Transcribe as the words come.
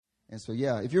And so,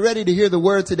 yeah, if you're ready to hear the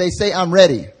word today, say, I'm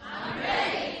ready. I'm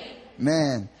ready.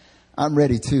 Man, I'm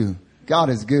ready too. God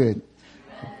is good.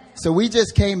 So we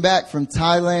just came back from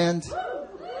Thailand.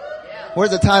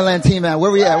 Where's the Thailand team at?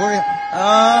 Where we at?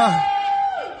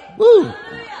 Woo.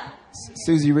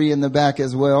 Susie Ree in the back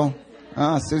as well.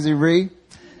 Susie Ree.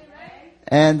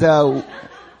 And I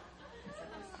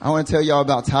want to tell y'all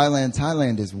about Thailand.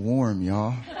 Thailand is warm,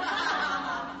 y'all.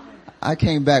 I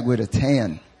came back with a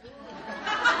tan.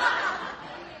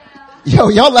 Yo,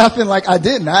 y'all laughing like I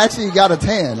didn't. I actually got a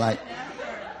tan. Like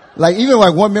even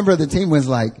like one member of the team was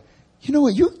like, you know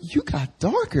what? You got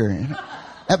darker. And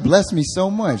that blessed me so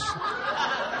much.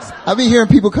 I be hearing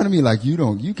people come to me like, you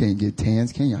can't get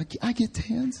tans, can you? I get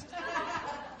tans.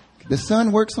 The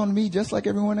sun works on me just like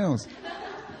everyone else.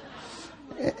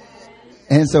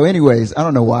 And so anyways, I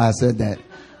don't know why I said that.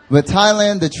 But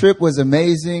Thailand, the trip was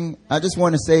amazing. I just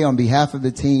want to say on behalf of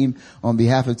the team, on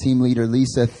behalf of team leader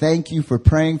Lisa, thank you for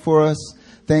praying for us.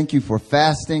 Thank you for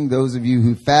fasting. Those of you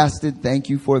who fasted, thank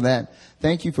you for that.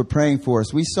 Thank you for praying for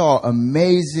us. We saw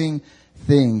amazing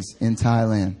things in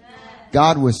Thailand.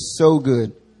 God was so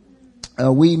good.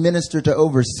 We ministered to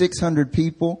over 600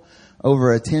 people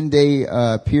over a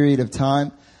 10-day period of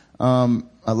time.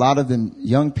 A lot of them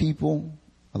young people,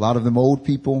 a lot of them old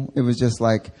people. It was just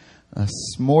like a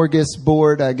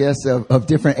smorgasbord, I guess, of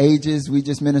different ages. We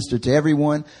just ministered to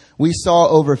everyone. We saw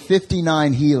over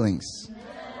 59 healings,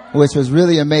 which was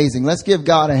really amazing. Let's give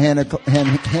God a hand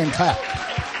clap.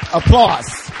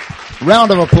 Applause.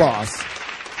 Round of applause.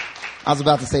 I was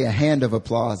about to say a hand of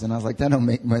applause, and I was like, that don't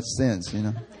make much sense, you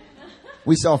know.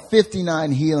 We saw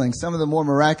 59 healings. Some of the more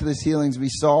miraculous healings we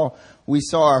saw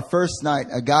our first night,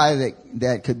 a guy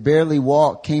that could barely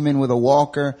walk, came in with a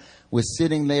walker, was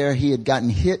sitting there. He had gotten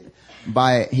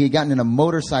in a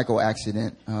motorcycle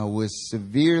accident, was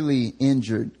severely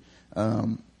injured.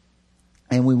 And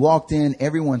we walked in,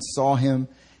 everyone saw him.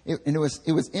 And it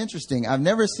was interesting. I've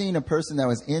never seen a person that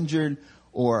was injured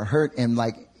or hurt, and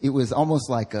like, it was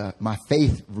almost like, my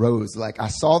faith rose. Like, I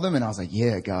saw them and I was like,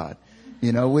 yeah, God.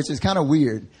 You know, which is kind of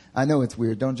weird. I know it's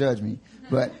weird. Don't judge me.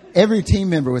 But every team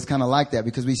member was kind of like that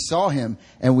because we saw him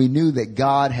and we knew that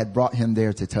God had brought him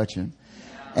there to touch him.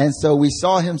 And so we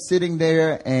saw him sitting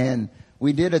there, and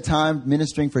we did a time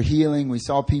ministering for healing. We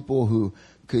saw people who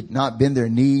could not bend their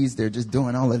knees. They're just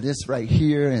doing all of this right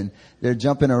here, and they're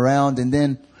jumping around. And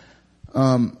then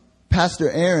Pastor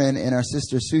Aaron and our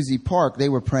sister Susie Park, they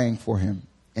were praying for him.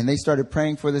 And they started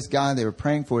praying for this guy. They were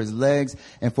praying for his legs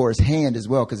and for his hand as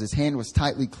well, because his hand was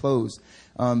tightly closed.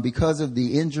 Because of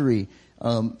the injury,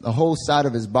 the whole side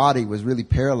of his body was really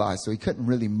paralyzed, so he couldn't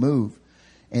really move.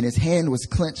 And his hand was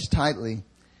clenched tightly.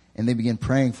 And they began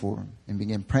praying for him and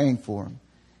began praying for him.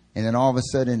 And then all of a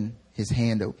sudden, his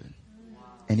hand opened.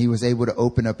 And he was able to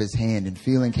open up his hand, and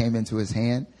feeling came into his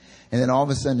hand. And then all of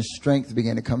a sudden, strength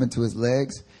began to come into his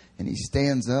legs. And he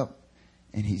stands up,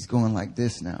 and he's going like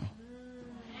this now.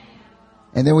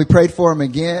 And then we prayed for him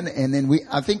again. And then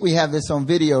I think we have this on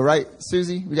video, right,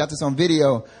 Susie? We got this on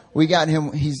video. We got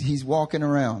him. He's walking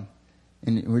around,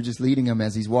 and we're just leading him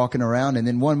as he's walking around. And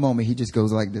then one moment he just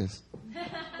goes like this.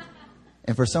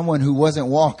 And for someone who wasn't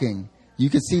walking, you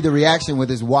could see the reaction with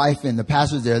his wife and the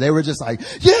pastors there. They were just like,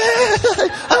 yeah,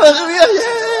 hallelujah,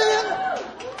 yeah.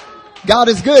 God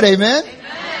is good. Amen.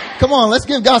 Come on. Let's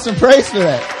give God some praise for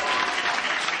that.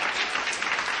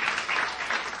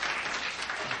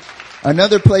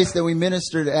 Another place that we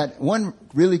ministered at, one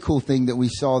really cool thing that we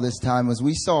saw this time was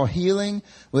we saw healing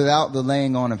without the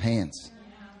laying on of hands,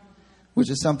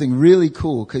 which is something really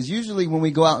cool. Because usually when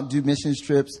we go out and do missions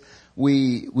trips,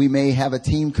 we may have a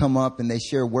team come up and they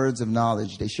share words of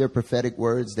knowledge. They share prophetic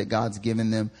words that God's given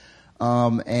them.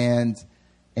 And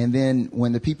then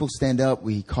when the people stand up,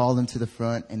 we call them to the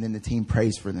front, and then the team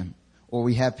prays for them. Or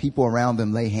we have people around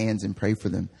them lay hands and pray for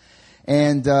them.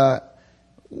 And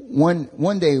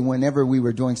one day, whenever we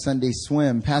were doing Sunday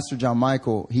swim, Pastor John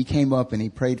Michael, he came up and he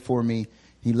prayed for me.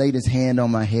 He laid his hand on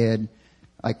my head,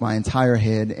 like my entire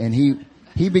head, and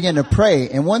he began to pray.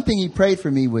 And one thing he prayed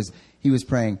for me was, he was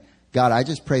praying, God, I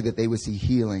just pray that they would see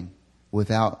healing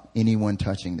without anyone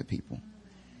touching the people.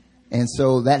 And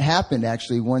so that happened.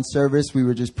 Actually, one service we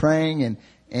were just praying,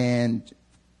 and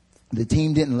the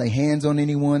team didn't lay hands on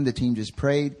anyone. The team just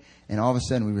prayed, and all of a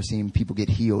sudden we were seeing people get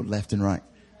healed left and right.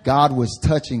 God was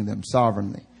touching them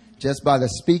sovereignly. Just by the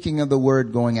speaking of the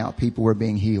word going out, people were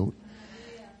being healed.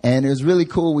 And it was really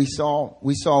cool. We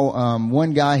saw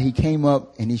one guy, he came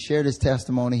up and he shared his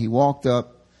testimony. He walked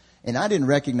up, and I didn't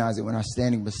recognize it when I was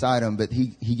standing beside him, but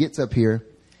he gets up here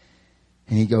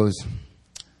and he goes,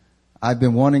 I've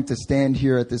been wanting to stand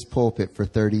here at this pulpit for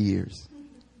 30 years.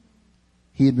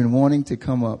 He had been wanting to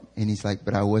come up, and he's like,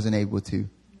 but I wasn't able to.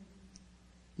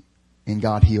 And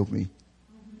God healed me.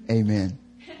 Amen.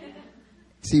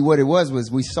 See, what it was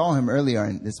we saw him earlier,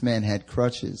 and this man had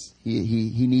crutches.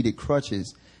 He needed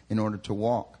crutches in order to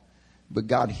walk. But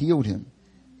God healed him.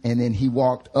 And then he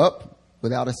walked up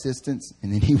without assistance,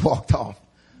 and then he walked off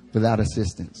without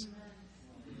assistance.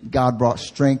 God brought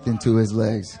strength into his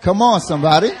legs. Come on,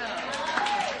 somebody.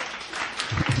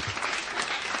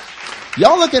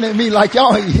 Y'all looking at me like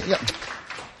y'all.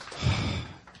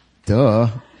 Duh.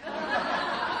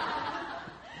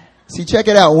 See, check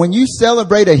it out. When you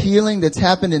celebrate a healing that's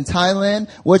happened in Thailand,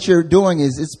 what you're doing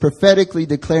is it's prophetically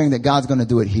declaring that God's going to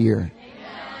do it here.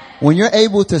 When you're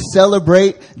able to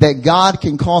celebrate that God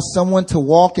can cause someone to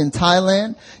walk in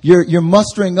Thailand, you're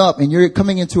mustering up and you're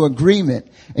coming into agreement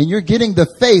and you're getting the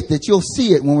faith that you'll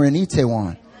see it when we're in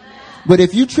Itaewon. But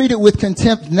if you treat it with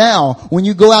contempt now, when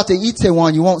you go out to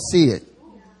Itaewon, you won't see it.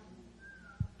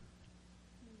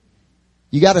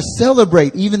 You got to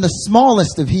celebrate even the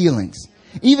smallest of healings.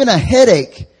 Even a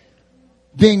headache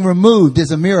being removed is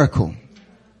a miracle.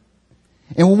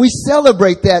 And when we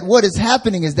celebrate that, what is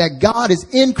happening is that God is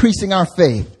increasing our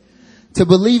faith to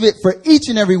believe it for each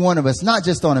and every one of us, not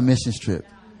just on a missions trip.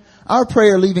 Our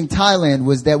prayer leaving Thailand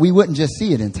was that we wouldn't just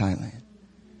see it in Thailand.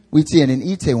 We'd see it in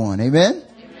Itaewon. Amen?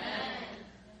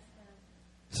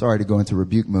 Sorry to go into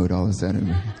rebuke mode all of a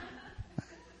sudden.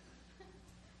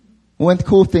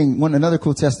 Another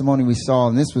cool testimony we saw,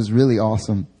 and this was really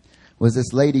awesome, was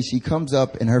this lady. She comes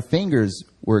up and her fingers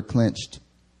were clenched.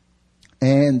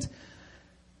 And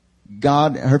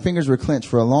her fingers were clenched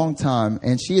for a long time.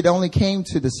 And she had only came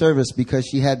to the service because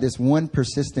she had this one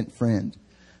persistent friend.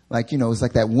 Like, it was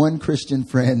like that one Christian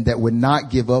friend that would not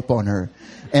give up on her.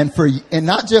 And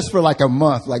not just for like a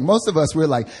month. Like most of us, we're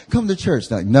like, come to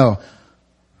church. Like, no.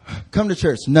 Come to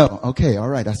church. No. Okay. All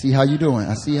right. I see how you're doing.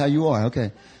 I see how you are.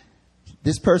 Okay.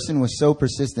 This person was so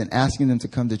persistent, asking them to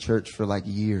come to church for like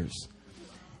years.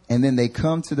 And then they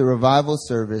come to the revival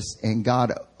service and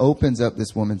God opens up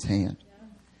this woman's hand.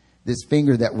 This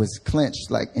finger that was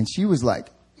clenched, and she was like,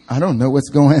 I don't know what's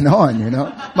going on,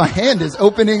 My hand is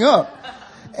opening up.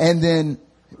 And then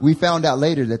we found out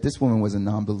later that this woman was a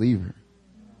non-believer.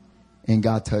 And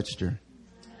God touched her.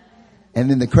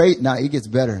 And then it gets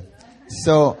better.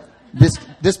 So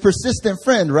this persistent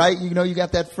friend, right? You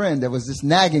got that friend that was just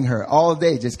nagging her all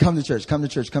day. Just come to church, come to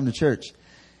church, come to church.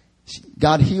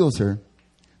 God heals her.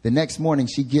 The next morning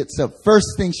she gets up.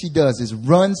 First thing she does is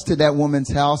runs to that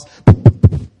woman's house.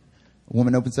 The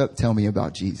woman opens up, tell me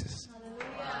about Jesus.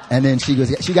 And then she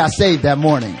got saved that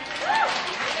morning.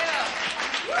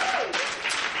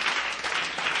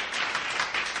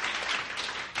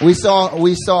 We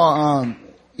saw,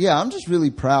 I'm just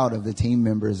really proud of the team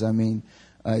members. I mean,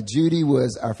 Judy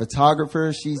was our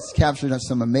photographer. She's captured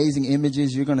some amazing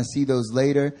images. You're going to see those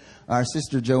later. Our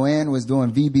sister Joanne was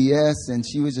doing VBS and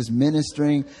she was just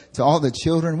ministering to all the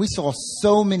children. We saw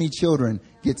so many children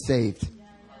get saved.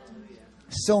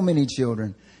 So many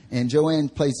children. And Joanne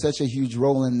played such a huge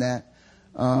role in that.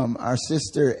 Our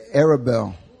sister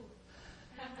Arabelle.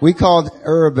 We called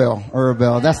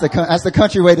Arabelle. That's the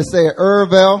country way to say it.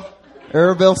 Arabelle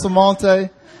Samonte.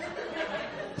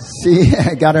 She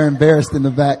got her embarrassed in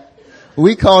the back.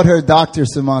 We called her Dr.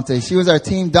 Samonte. She was our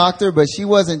team doctor, but she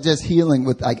wasn't just healing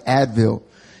with like Advil.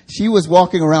 She was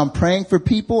walking around praying for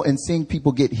people and seeing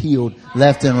people get healed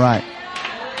left and right.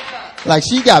 Like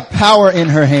she got power in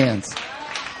her hands.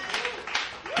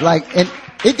 And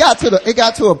it got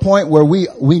to a point where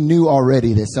we knew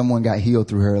already that someone got healed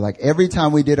through her. Like every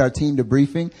time we did our team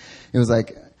debriefing, it was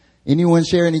like, anyone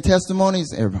share any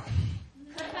testimonies? Everybody.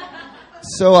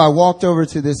 So I walked over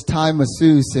to this Thai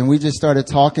masseuse and we just started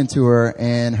talking to her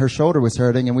and her shoulder was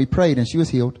hurting and we prayed and she was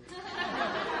healed.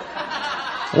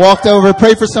 Walked over,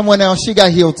 prayed for someone else. She got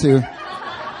healed too.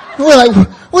 We're like,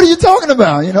 what are you talking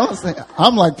about?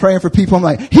 I'm like praying for people. I'm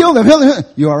like, heal them.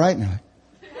 You all right? And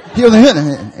heal them.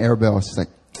 And Arabelle was just like,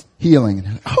 healing.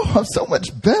 And like, oh, I'm so much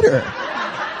better.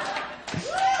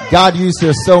 God used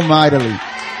her so mightily.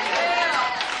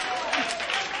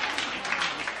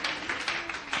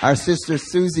 Our sister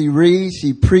Susie Reed,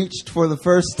 she preached for the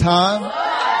first time.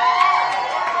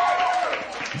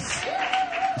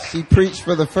 She preached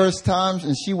for the first time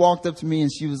and she walked up to me and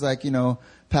she was like,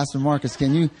 Pastor Marcus,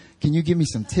 can you give me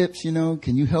some tips?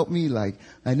 Can you help me? Like,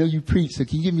 I know you preach, so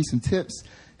can you give me some tips?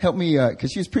 Help me, cause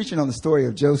she was preaching on the story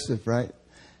of Joseph, right?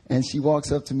 And she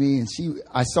walks up to me and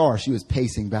I saw her, she was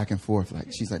pacing back and forth. Like,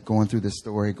 she's like going through this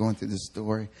story.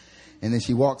 And then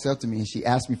she walks up to me and she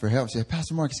asked me for help. She said,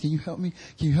 Pastor Marcus, can you help me?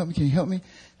 Can you help me? Can you help me?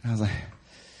 And I was like,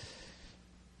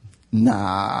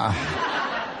 nah.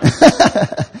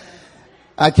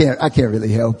 I can't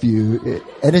really help you.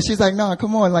 And then she's like, no,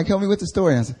 come on, like, help me with the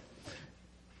story. And I said,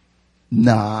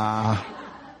 nah,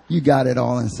 you got it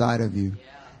all inside of you.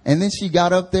 And then she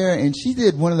got up there and she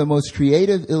did one of the most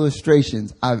creative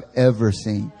illustrations I've ever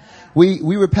seen. We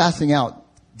were passing out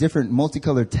different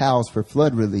multicolored towels for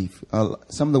flood relief.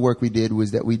 Some of the work we did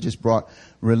was that we just brought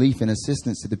relief and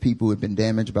assistance to the people who had been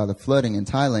damaged by the flooding in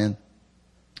Thailand.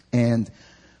 And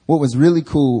what was really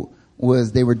cool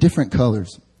was they were different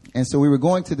colors. And so we were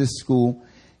going to this school,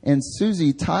 and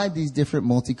Susie tied these different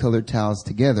multicolored towels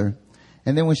together.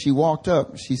 And then when she walked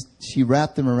up, she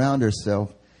wrapped them around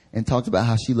herself and talked about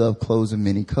how she loved clothes of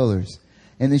many colors.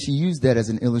 And then she used that as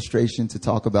an illustration to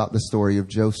talk about the story of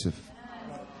Joseph.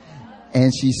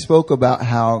 And she spoke about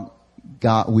how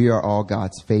we are all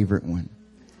God's favorite one.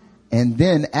 And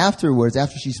then afterwards,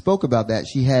 after she spoke about that,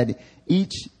 she had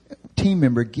each team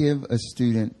member give a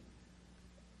student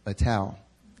a towel.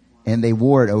 And they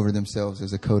wore it over themselves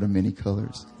as a coat of many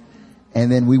colors.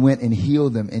 And then we went and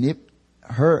healed them. And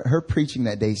her preaching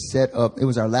that day set up, it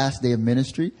was our last day of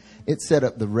ministry. It set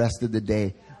up the rest of the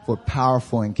day for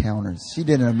powerful encounters. She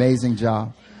did an amazing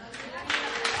job.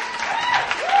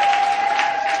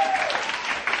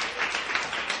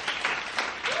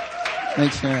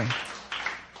 Thanks, Sharon.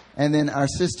 And then our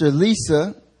sister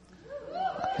Lisa,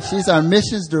 she's our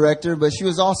missions director, but she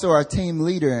was also our team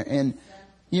leader. And,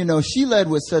 you know, she led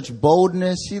with such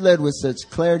boldness. She led with such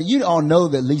clarity. You all know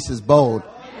that Lisa's bold.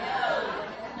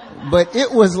 But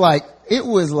it was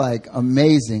like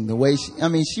amazing the way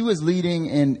she was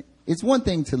leading. And it's one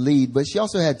thing to lead, but she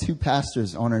also had two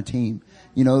pastors on her team,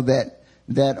 you know,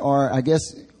 that are, I guess,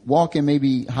 walking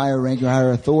maybe higher rank or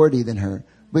higher authority than her.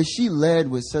 But she led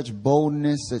with such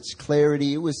boldness, such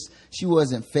clarity. She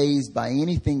wasn't fazed by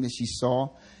anything that she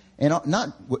saw. And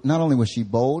not only was she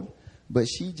bold, but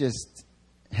she just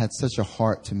had such a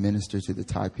heart to minister to the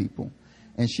Thai people.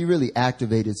 And she really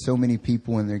activated so many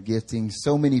people in their gifting.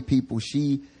 So many people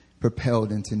she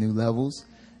propelled into new levels.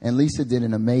 And Lisa did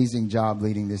an amazing job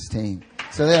leading this team.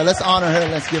 So yeah, let's honor her.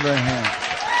 Let's give her a hand.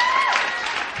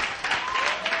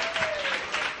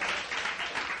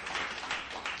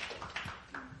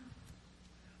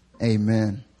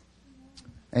 Amen.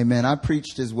 Amen. I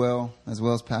preached as well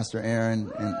as Pastor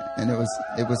Aaron, and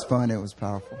it was fun. It was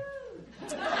powerful.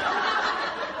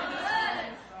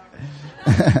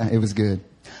 It was good.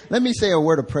 Let me say a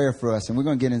word of prayer for us, and we're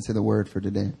going to get into the word for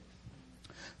today.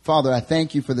 Father, I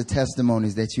thank you for the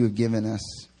testimonies that you have given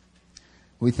us.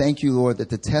 We thank you, Lord, that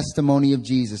the testimony of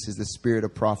Jesus is the spirit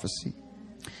of prophecy,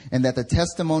 and that the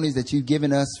testimonies that you've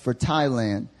given us for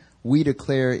Thailand, we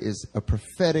declare is a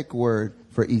prophetic word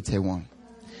for Itaewon.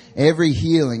 Every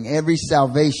healing, every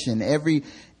salvation, every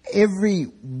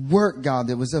work, God,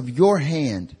 that was of your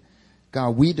hand,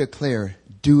 God, we declare,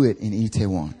 do it in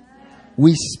Itaewon.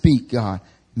 We speak, God,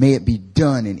 may it be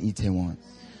done in Itaewon.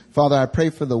 Father, I pray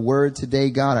for the word today,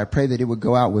 God. I pray that it would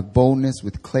go out with boldness,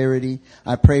 with clarity.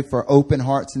 I pray for open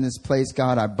hearts in this place,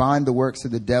 God. I bind the works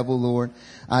of the devil, Lord.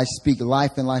 I speak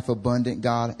life and life abundant,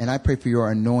 God. And I pray for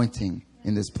your anointing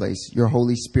in this place, your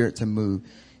Holy Spirit to move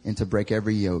and to break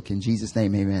every yoke. In Jesus'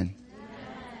 name, amen.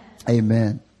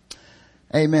 Amen.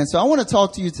 Amen. So I want to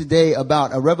talk to you today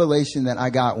about a revelation that I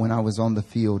got when I was on the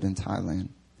field in Thailand.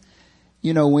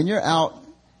 You know, when you're out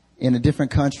in a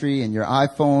different country and your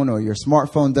iPhone or your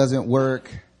smartphone doesn't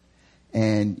work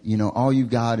and, you know, all you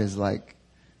got is like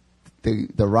the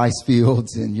rice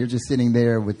fields and you're just sitting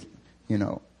there with, you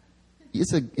know,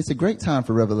 it's a great time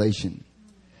for revelation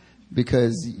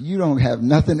because you don't have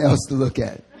nothing else to look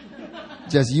at.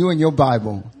 Just you and your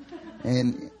Bible.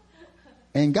 And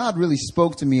God really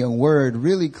spoke to me a word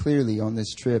really clearly on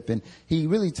this trip. And he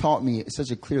really taught me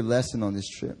such a clear lesson on this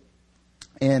trip.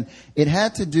 And it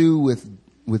had to do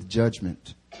with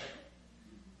judgment.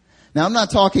 Now, I'm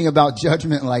not talking about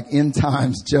judgment like end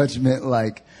times judgment,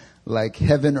 like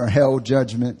heaven or hell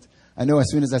judgment. I know as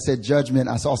soon as I said judgment,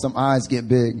 I saw some eyes get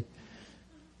big.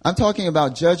 I'm talking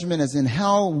about judgment as in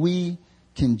how we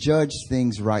can judge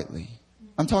things rightly.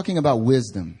 I'm talking about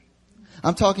wisdom.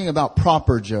 I'm talking about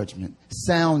proper judgment,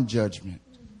 sound judgment.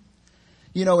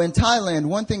 You know, in Thailand,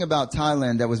 one thing about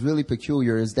Thailand that was really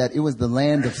peculiar is that it was the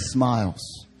land of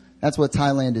smiles. That's what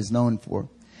Thailand is known for.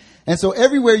 And so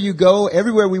everywhere you go,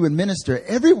 everywhere we would minister,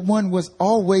 everyone was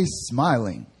always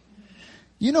smiling.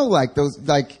 You know, like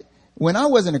when I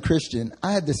wasn't a Christian,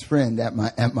 I had this friend at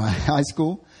my high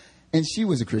school, and she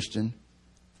was a Christian,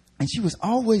 and she was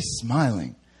always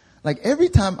smiling. Like every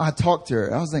time I talked to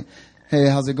her, I was like, hey,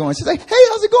 how's it going? She's like, hey,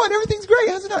 how's it going? Everything's great.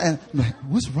 How's it going? And I'm like,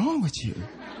 what's wrong with you?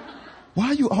 Why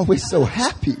are you always so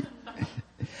happy?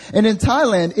 And in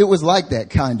Thailand, it was like that,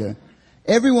 kind of.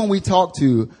 Everyone we talked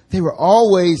to, they were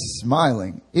always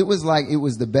smiling. It was like it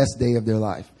was the best day of their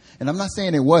life. And I'm not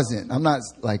saying it wasn't. I'm not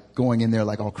like going in there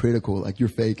like all critical, like you're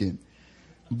faking.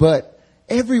 But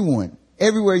everyone,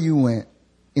 everywhere you went,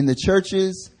 in the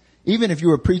churches, even if you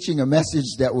were preaching a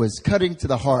message that was cutting to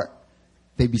the heart,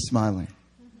 they'd be smiling.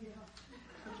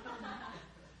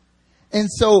 And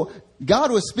so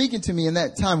God was speaking to me in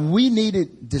that time. We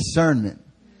needed discernment.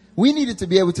 We needed to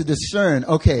be able to discern,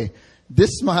 okay,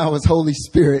 this smile was Holy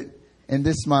Spirit, and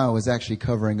this smile was actually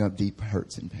covering up deep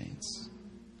hurts and pains.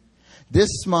 This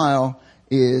smile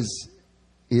is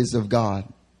of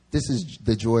God. This is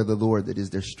the joy of the Lord that is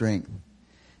their strength.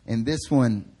 And this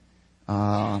one,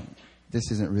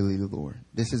 this isn't really the Lord.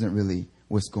 This isn't really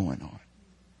what's going on.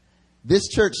 This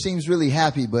church seems really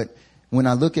happy, but when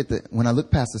I look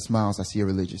past the smiles, I see a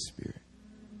religious spirit.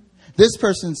 This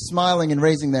person's smiling and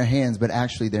raising their hands, but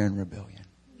actually they're in rebellion.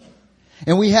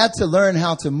 And we had to learn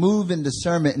how to move in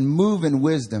discernment and move in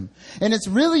wisdom. And it's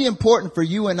really important for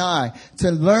you and I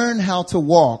to learn how to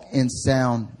walk in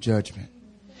sound judgment.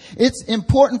 It's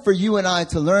important for you and I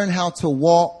to learn how to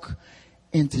walk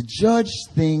and to judge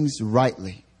things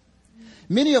rightly.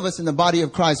 Many of us in the body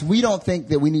of Christ, we don't think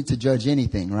that we need to judge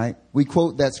anything, right? We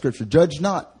quote that scripture, judge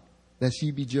not, lest ye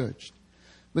be judged.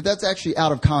 But that's actually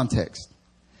out of context.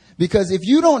 Because if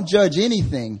you don't judge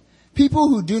anything, people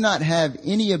who do not have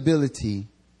any ability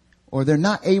or they're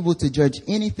not able to judge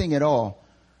anything at all,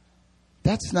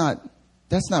 that's not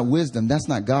wisdom. That's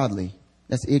not godly.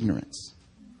 That's ignorance.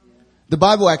 The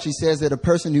Bible actually says that a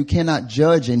person who cannot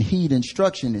judge and heed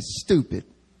instruction is stupid.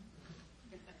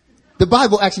 The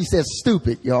Bible actually says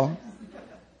stupid, y'all.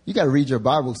 You got to read your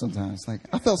Bible sometimes. Like,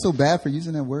 I felt so bad for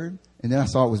using that word, and then I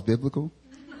saw it was biblical.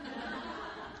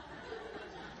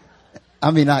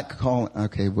 I mean, not calling.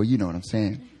 Okay, well, you know what I'm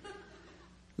saying.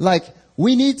 Like,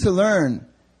 we need to learn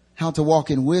how to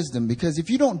walk in wisdom, because if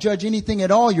you don't judge anything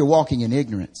at all, you're walking in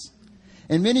ignorance.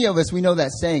 And many of us, we know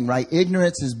that saying, right?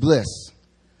 Ignorance is bliss.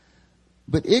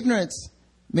 But ignorance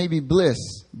may be bliss,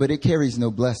 but it carries no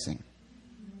blessing.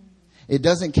 It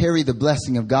doesn't carry the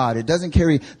blessing of God. It doesn't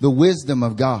carry the wisdom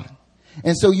of God.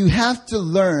 And so you have to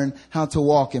learn how to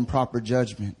walk in proper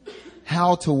judgment,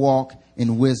 how to walk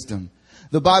in wisdom.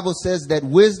 The Bible says that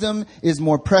wisdom is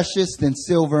more precious than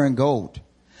silver and gold,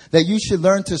 that you should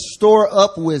learn to store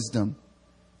up wisdom.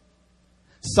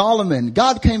 Solomon,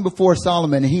 God came before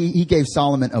Solomon and he gave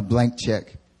Solomon a blank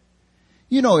check.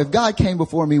 You know, if God came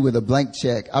before me with a blank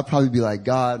check, I'd probably be like,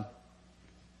 God,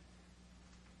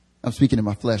 I'm speaking in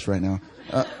my flesh right now.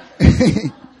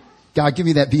 God, give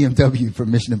me that BMW for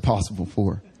Mission Impossible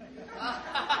 4.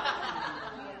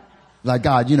 Like,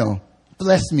 God, you know,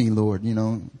 bless me, Lord, you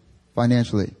know,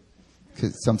 financially.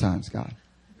 Because sometimes, God,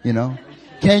 you know,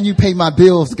 can you pay my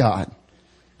bills, God?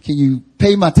 Can you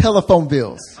pay my telephone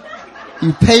bills?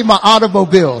 You pay my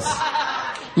automobiles.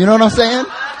 You know what I'm saying?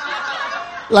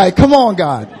 Like, come on,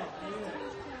 God.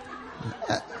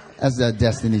 As a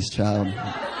Destiny's Child.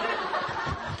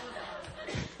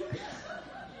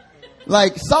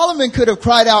 Like, Solomon could have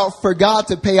cried out for God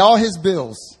to pay all his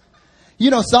bills. You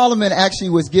know, Solomon actually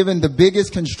was given the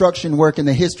biggest construction work in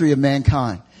the history of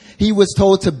mankind. He was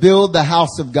told to build the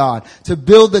house of God, to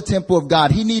build the temple of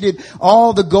God. He needed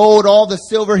all the gold, all the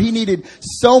silver. He needed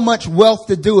so much wealth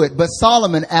to do it. But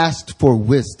Solomon asked for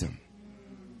wisdom.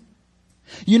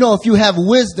 You know, if you have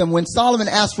wisdom, when Solomon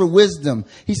asked for wisdom,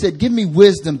 he said, give me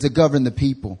wisdom to govern the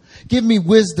people. Give me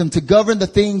wisdom to govern the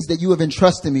things that you have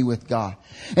entrusted me with, God.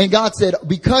 And God said,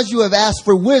 because you have asked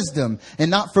for wisdom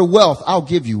and not for wealth, I'll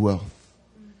give you wealth.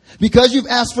 Because you've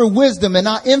asked for wisdom and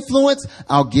not influence,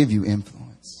 I'll give you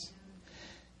influence.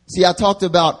 See, I talked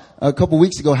about a couple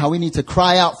weeks ago how we need to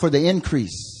cry out for the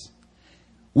increase.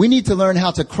 We need to learn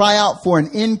how to cry out for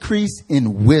an increase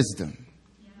in wisdom.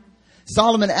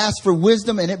 Solomon asked for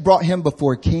wisdom and it brought him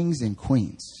before kings and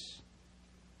queens.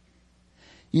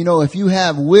 You know, if you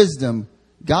have wisdom,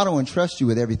 God will entrust you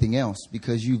with everything else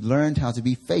because you've learned how to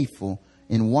be faithful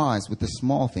and wise with the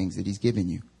small things that he's given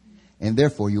you. And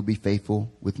therefore you'll be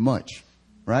faithful with much,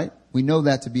 right? We know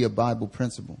that to be a Bible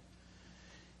principle.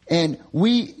 And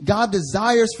God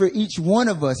desires for each one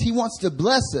of us. He wants to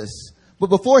bless us. But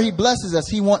before he blesses us,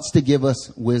 he wants to give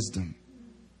us wisdom.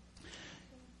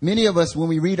 Many of us, when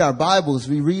we read our Bibles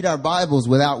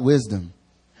without wisdom.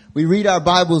 We read our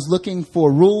Bibles looking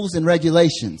for rules and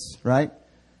regulations, right?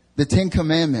 The 10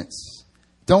 Commandments.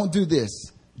 Don't do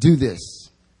this. Do this.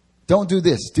 Don't do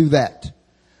this. Do that.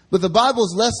 But the Bible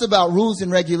is less about rules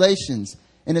and regulations,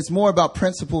 and it's more about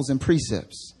principles and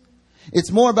precepts.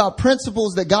 It's more about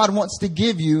principles that God wants to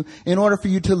give you in order for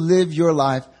you to live your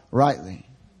life rightly.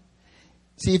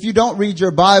 See, if you don't read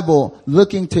your Bible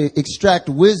looking to extract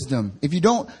wisdom, if you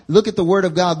don't look at the Word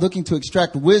of God looking to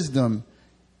extract wisdom,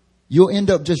 you'll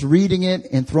end up just reading it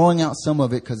and throwing out some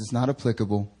of it because it's not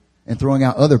applicable, and throwing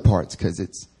out other parts because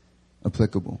it's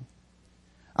applicable.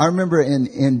 I remember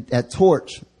at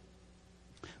Torch,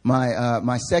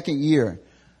 my second year,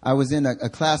 I was in a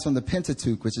class on the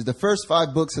Pentateuch, which is the first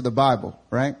 5 books of the Bible,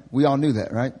 right? We all knew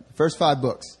that, right? First 5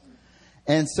 books.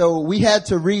 And so we had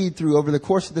to read through, over the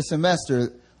course of the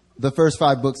semester, the first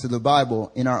 5 books of the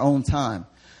Bible in our own time.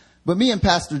 But me and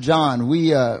Pastor John,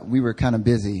 we were kind of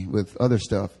busy with other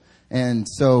stuff. And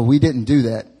so we didn't do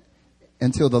that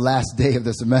until the last day of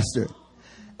the semester.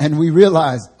 And we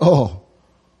realized,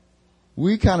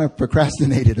 we kind of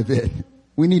procrastinated a bit.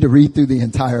 We need to read through the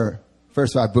entire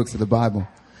first 5 books of the Bible.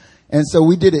 And so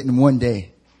we did it in one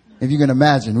day. If you can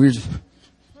imagine,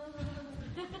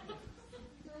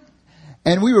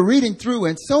 and we were reading through,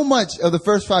 and so much of the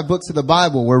first 5 books of the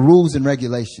Bible were rules and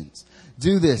regulations.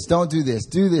 Do this, don't do this,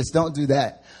 do this, don't do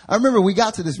that. I remember we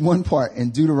got to this one part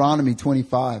in Deuteronomy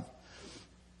 25.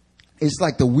 It's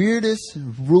like the weirdest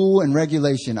rule and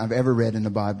regulation I've ever read in the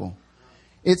Bible.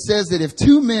 It says that if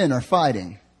 2 men are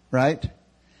fighting, right,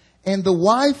 and the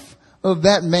wife of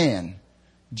that man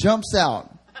jumps out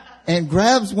and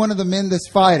grabs one of the men that's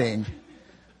fighting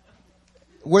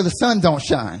where the sun don't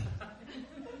shine,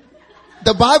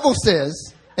 the Bible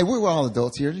says, and we're all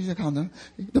adults here,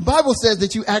 the Bible says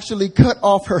that you actually cut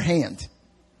off her hand.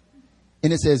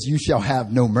 And it says, you shall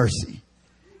have no mercy.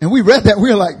 And we read that, we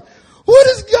were like, what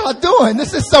is God doing?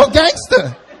 This is so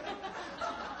gangster.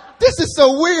 This is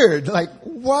so weird. Like,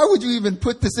 why would you even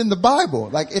put this in the Bible?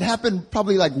 Like, it happened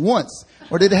probably like once.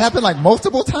 Or did it happen like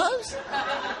multiple times?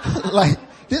 Like,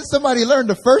 didn't somebody learn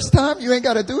the first time you ain't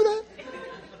got to do that?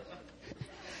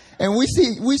 And we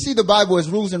see the Bible as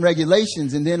rules and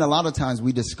regulations, and then a lot of times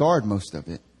we discard most of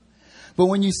it. But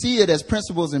when you see it as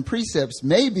principles and precepts,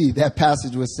 maybe that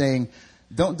passage was saying,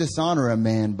 don't dishonor a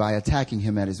man by attacking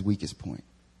him at his weakest point.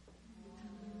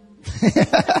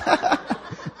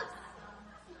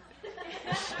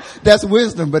 That's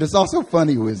wisdom, but it's also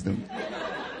funny wisdom.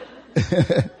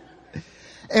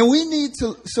 And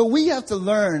we have to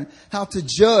learn how to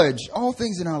judge all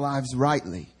things in our lives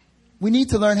rightly. We need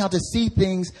to learn how to see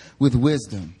things with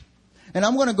wisdom. And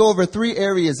I'm going to go over 3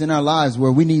 areas in our lives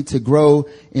where we need to grow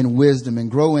in wisdom and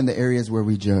grow in the areas where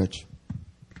we judge.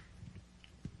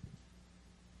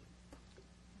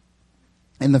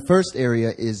 And the first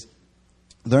area is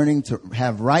learning to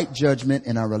have right judgment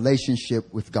in our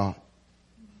relationship with God.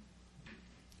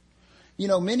 You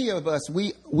know, many of us,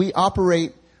 we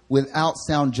operate without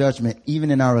sound judgment, even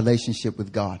in our relationship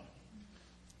with God.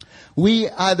 We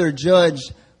either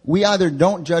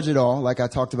don't judge at all, like I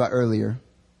talked about earlier,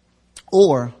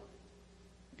 or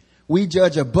we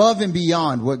judge above and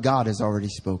beyond what God has already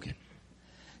spoken.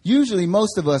 Usually,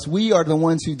 most of us, we are the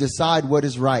ones who decide what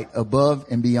is right above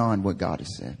and beyond what God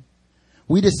has said.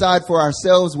 We decide for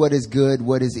ourselves what is good,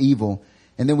 what is evil,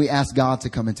 and then we ask God to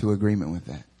come into agreement with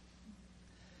that.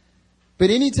 But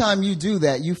anytime you do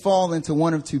that, you fall into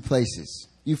one of 2 places.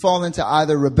 You fall into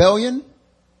either rebellion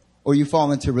or you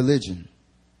fall into religion.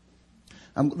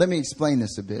 Let me explain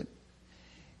this a bit.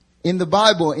 In the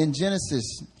Bible, in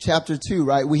Genesis chapter 2,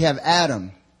 right, we have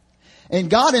Adam. And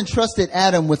God entrusted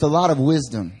Adam with a lot of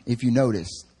wisdom, if you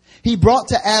notice. He brought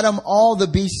to Adam all the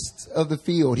beasts of the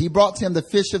field. He brought to him the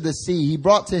fish of the sea. He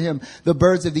brought to him the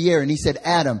birds of the air. And he said,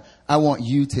 Adam, I want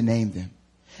you to name them.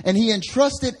 And he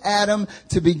entrusted Adam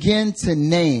to begin to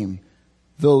name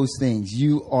those things.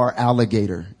 You are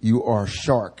alligator. You are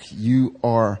shark. You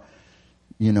are,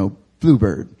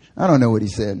 bluebird. I don't know what he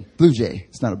said. Blue jay.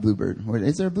 It's not a bluebird.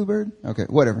 Is there a bluebird? Okay,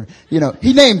 whatever. He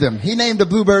named them. He named the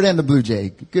bluebird and the blue jay.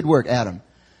 Good work, Adam.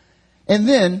 And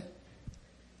then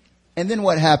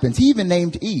what happens? He even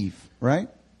named Eve, right?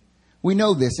 We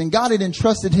know this. And God had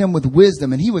entrusted him with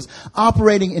wisdom, and he was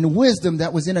operating in wisdom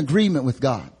that was in agreement with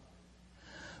God.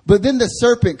 But then the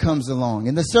serpent comes along,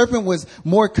 and the serpent was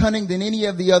more cunning than any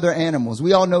of the other animals.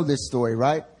 We all know this story,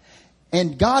 right?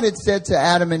 And God had said to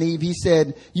Adam and Eve, he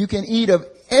said, you can eat of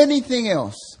anything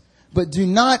else, but do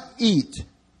not eat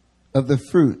of the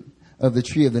fruit of the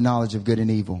tree of the knowledge of good and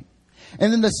evil.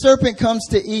 And then the serpent comes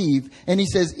to Eve and he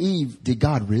says, Eve, did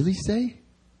God really say?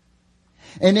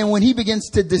 And then when he begins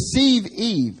to deceive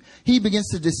Eve, he begins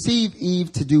to deceive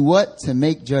Eve to do what? To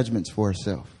make judgments for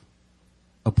herself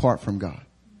apart from God.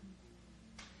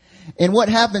 And what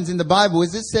happens in the Bible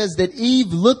is it says that Eve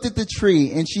looked at the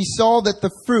tree and she saw that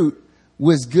the fruit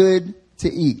was good to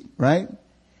eat, right?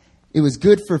 It was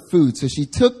good for food. So she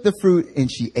took the fruit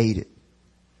and she ate it.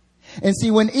 And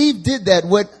see, when Eve did that,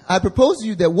 what I propose to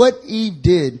you that what Eve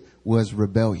did was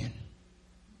rebellion.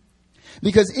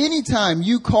 Because anytime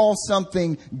you call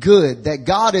something good that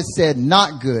God has said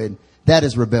not good, that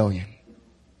is rebellion.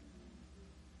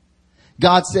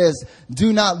 God says,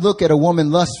 do not look at a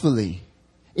woman lustfully.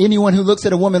 Anyone who looks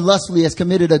at a woman lustfully has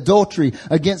committed adultery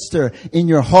against her in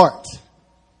your heart.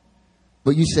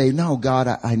 But you say, no, God,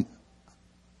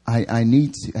 I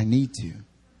need to.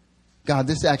 God,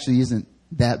 this actually isn't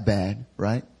that bad,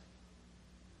 right?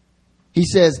 He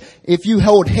says, if you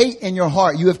hold hate in your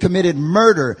heart, you have committed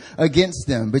murder against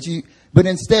them. But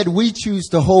instead we choose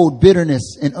to hold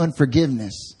bitterness and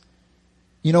unforgiveness.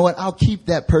 You know what? I'll keep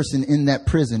that person in that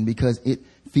prison because it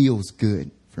feels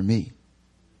good for me.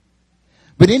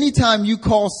 But anytime you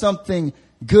call something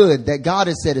good that God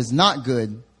has said is not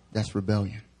good, that's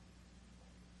rebellion.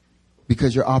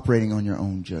 Because you're operating on your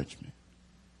own judgment.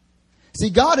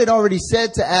 See, God had already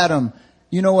said to Adam,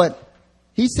 you know what?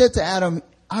 He said to Adam,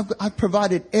 I've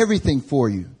provided everything for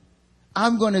you.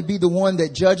 I'm going to be the one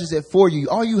that judges it for you.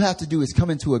 All you have to do is come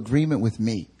into agreement with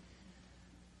me.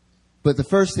 But the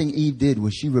first thing Eve did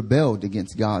was she rebelled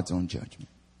against God's own judgment.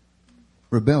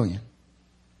 Rebellion.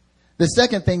 The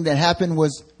second thing that happened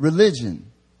was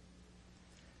religion.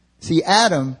 See,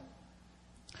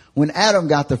 when Adam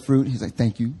got the fruit, he's like,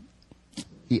 thank you.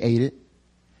 He ate it.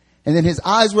 And then his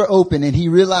eyes were open and he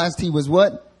realized he was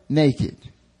what? Naked.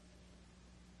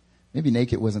 Maybe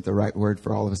naked wasn't the right word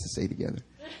for all of us to say together.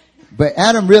 But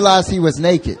Adam realized he was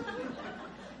naked.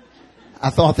 I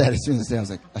thought that as soon as I said, I was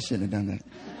like, I shouldn't have done that.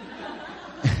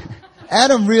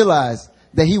 Adam realized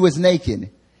that he was naked.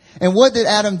 And what did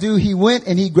Adam do? He went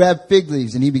and he grabbed fig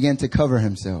leaves and he began to cover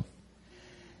himself.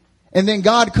 And then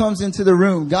God comes into the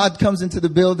room. God comes into the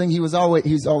building. He's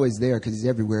always there because he's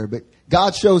everywhere. But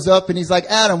God shows up and he's like,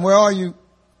 Adam, where are you?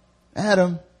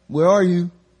 Adam, where are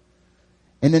you?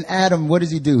 And then Adam, what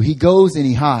does he do? He goes and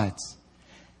he hides.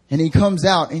 And he comes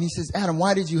out and he says, Adam,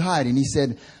 why did you hide? And he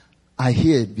said, I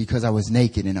hid because I was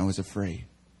naked and I was afraid.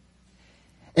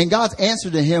 And God's answer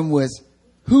to him was,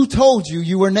 who told you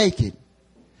you were naked?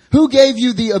 Who gave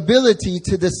you the ability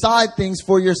to decide things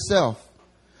for yourself?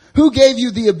 Who gave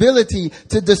you the ability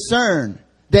to discern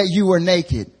that you were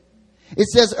naked? It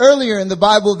says earlier in the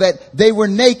Bible that they were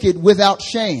naked without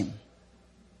shame.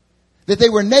 That they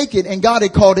were naked and God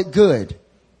had called it good.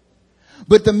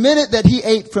 But the minute that he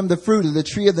ate from the fruit of the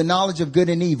tree of the knowledge of good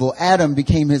and evil, Adam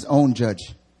became his own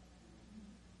judge.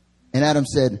 And Adam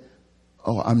said,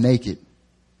 oh, I'm naked.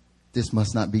 This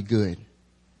must not be good.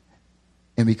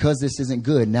 And because this isn't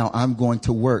good, now I'm going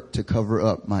to work to cover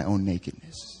up my own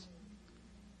nakedness.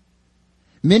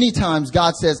 Many times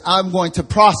God says, I'm going to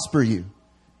prosper you,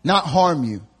 not harm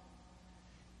you.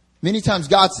 Many times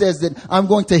God says that I'm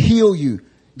going to heal you.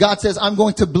 God says, I'm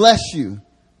going to bless you.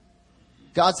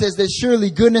 God says that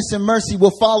surely goodness and mercy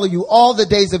will follow you all the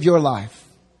days of your life.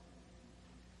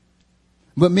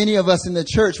 But many of us in the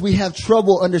church, we have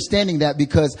trouble understanding that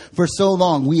because for so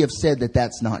long we have said that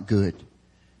that's not good.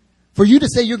 For you to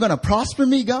say you're going to prosper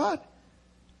me, God,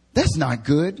 that's not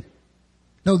good.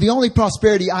 No, the only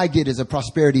prosperity I get is a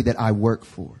prosperity that I work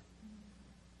for.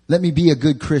 Let me be a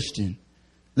good Christian.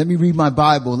 Let me read my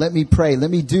Bible. Let me pray. Let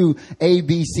me do A,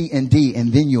 B, C, and D,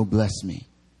 and then you'll bless me.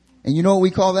 And you know what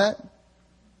we call that?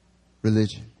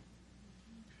 Religion.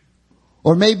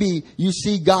 Or maybe you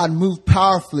see God move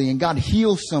powerfully and God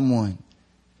heals someone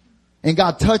and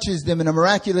God touches them in a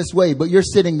miraculous way, but you're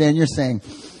sitting there and you're saying,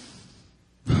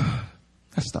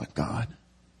 that's not God.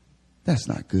 That's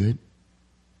not good.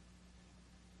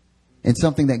 And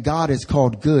something that God has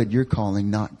called good, you're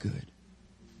calling not good.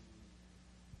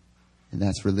 And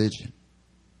that's religion.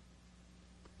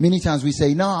 Many times we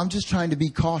say, no, I'm just trying to be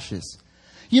cautious.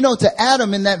 You know, to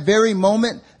Adam in that very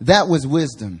moment, that was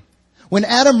wisdom. When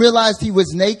Adam realized he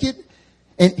was naked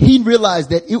and he realized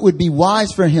that it would be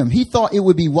wise for him, he thought it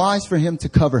would be wise for him to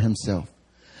cover himself.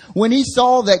 When he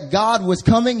saw that God was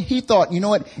coming, he thought, you know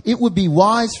what? It would be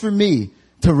wise for me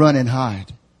to run and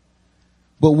hide.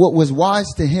 But what was wise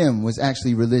to him was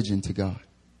actually religion to God.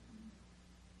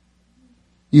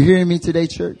 You hearing me today,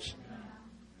 church?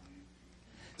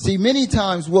 See, many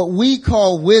times what we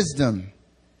call wisdom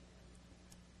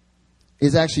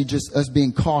is actually just us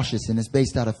being cautious, and it's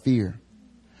based out of fear.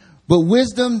 But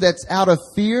wisdom that's out of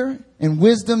fear and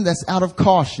wisdom that's out of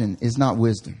caution is not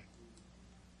wisdom.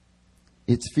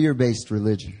 It's fear-based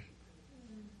religion.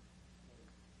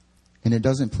 And it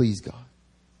doesn't please God.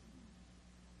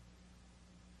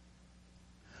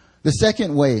 The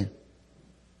second way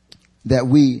that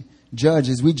we judge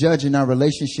is we judge in our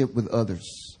relationship with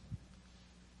others.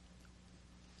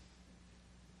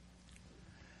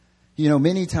 You know,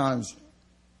 many times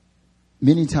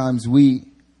we're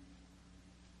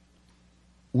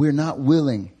not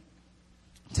willing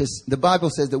The Bible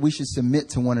says that we should submit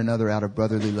to one another out of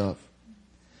brotherly love.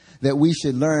 That we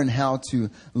should learn how to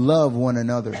love one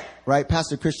another, right?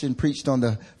 Pastor Christian preached on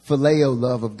the phileo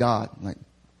love of God. Like,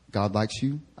 God likes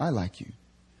you, I like you,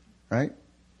 right?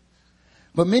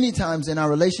 But many times in our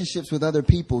relationships with other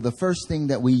people, the first thing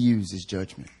that we use is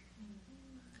judgment.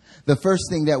 The first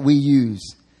thing that we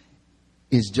use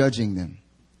is judging them.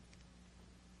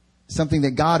 Something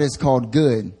that God has called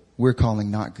good, we're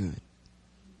calling not good.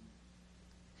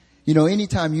 You know,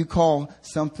 anytime you call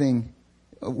something,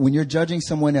 when you're judging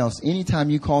someone else, anytime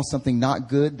you call something not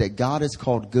good that God has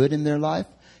called good in their life,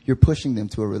 you're pushing them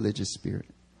to a religious spirit.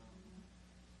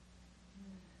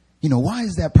 You know, why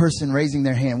is that person raising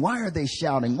their hand? Why are they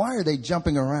shouting? Why are they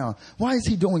jumping around? Why is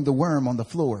he doing the worm on the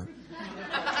floor?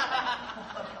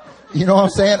 You know what I'm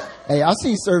saying? Hey, I've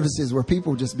seen services where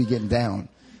people just be getting down.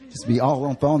 Just be all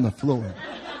up on the floor.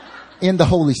 In the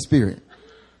Holy Spirit.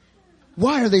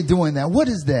 Why are they doing that? What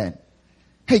is that?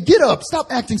 Hey, get up. Stop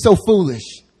acting so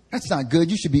foolish. That's not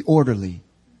good. You should be orderly.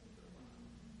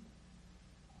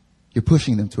 You're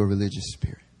pushing them to a religious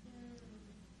spirit.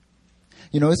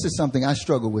 You know, this is something I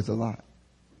struggle with a lot.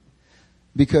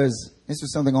 Because this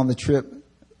was something on the trip.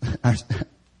 Our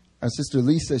sister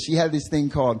Lisa, she had this thing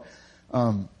called,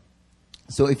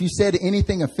 so if you said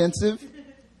anything offensive,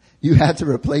 you had to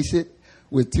replace it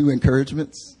with 2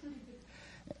 encouragements.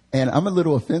 And I'm a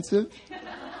little offensive.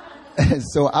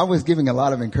 So I was giving a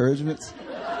lot of encouragements.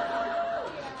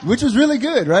 Which was really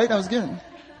good, right? I was good.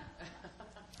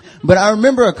 But I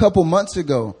remember a couple months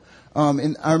ago,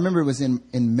 and I remember it was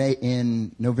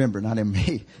in November, not in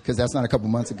May, because that's not a couple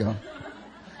months ago.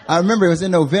 I remember it was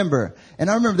in November, and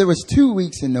I remember there was 2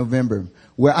 weeks in November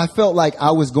where I felt like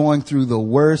I was going through the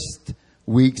worst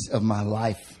weeks of my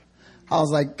life. I was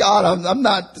like, God, I'm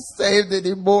not saved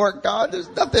anymore. God, there's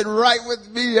nothing right with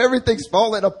me. Everything's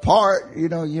falling apart. You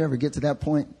know, you ever get to that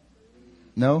point?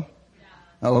 No?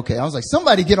 Oh, okay. I was like,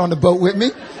 somebody get on the boat with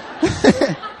me.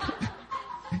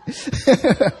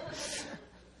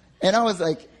 And I was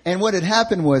like, and what had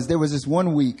happened was there was this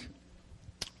 1 week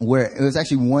where it was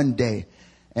actually one day.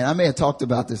 And I may have talked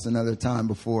about this another time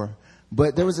before,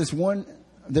 but there was this one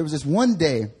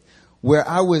day where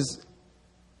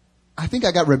I think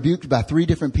I got rebuked by 3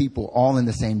 different people all in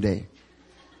the same day.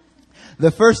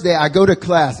 The first day I go to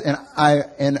class and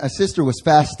a sister was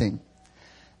fasting,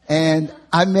 and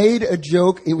I made a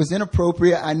joke. It was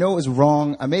inappropriate. I know it was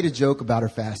wrong. I made a joke about her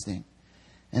fasting,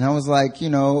 and I was like, you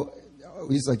know,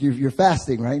 he's like, you're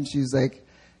fasting, right? And she was like,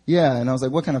 yeah. And I was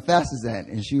like, what kind of fast is that?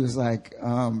 And she was like,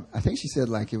 I think she said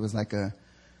like it was like a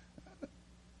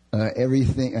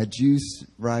juice,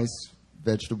 rice,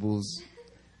 vegetables,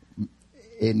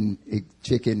 in a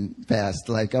chicken fast.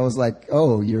 Like, I was like,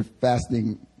 oh, you're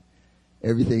fasting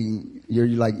everything.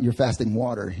 You're fasting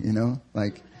water, you know,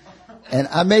 like, and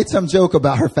I made some joke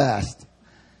about her fast,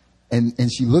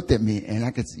 and she looked at me, and I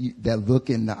could see that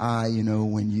look in the eye, you know,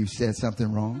 when you said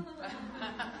something wrong,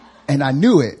 and I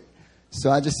knew it. So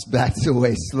I just backed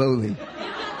away slowly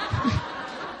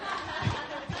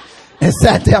and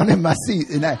sat down in my seat,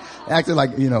 and I acted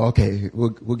like, you know, okay,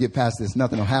 we'll get past this.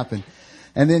 Nothing will happen.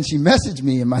 And then she messaged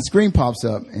me and my screen pops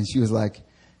up and she was like,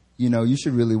 you know, you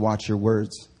should really watch your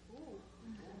words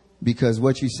because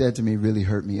what you said to me really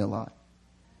hurt me a lot.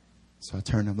 So I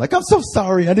turned, I'm like, I'm so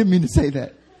sorry. I didn't mean to say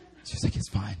that. She's like, it's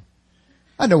fine.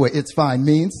 I know what it's fine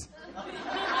means.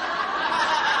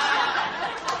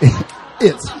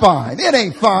 It's fine. It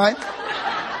ain't fine.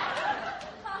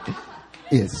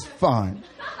 It's fine.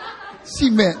 She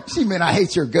meant I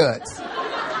hate your guts.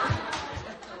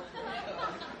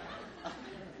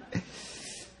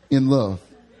 In love.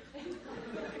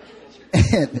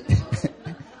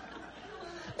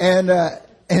 And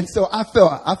so I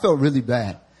felt really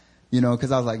bad, you know,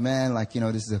 because I was like, man, like, you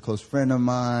know, this is a close friend of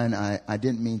mine. I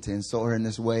didn't mean to insult her in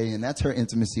this way, and that's her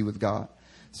intimacy with God.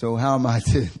 So how am I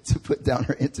to put down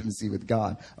her intimacy with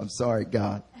God? I'm sorry,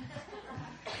 God.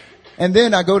 And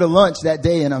then I go to lunch that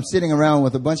day and I'm sitting around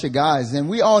with a bunch of guys and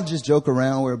we all just joke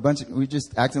around. We're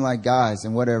just acting like guys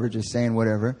and whatever, just saying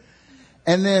whatever.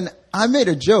 And then I made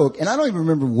a joke, and I don't even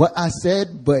remember what I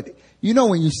said, but you know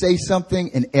when you say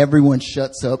something and everyone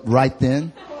shuts up right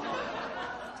then?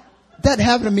 That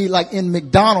happened to me like in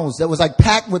McDonald's that was like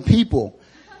packed with people.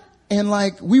 And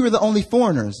like we were the only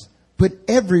foreigners, but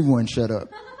everyone shut up.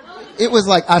 It was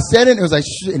like I said it, and it was like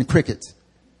shh, and crickets.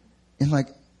 And like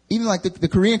even like the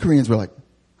Koreans were like.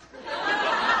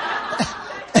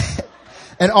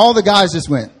 And all the guys just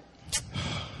went.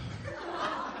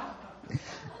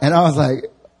 And I was like,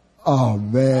 oh,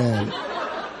 man,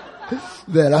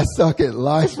 that I suck at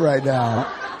life right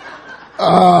now.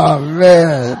 Oh,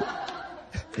 man.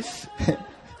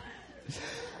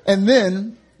 And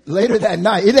then later that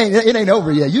night, it ain't over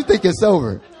yet. You think it's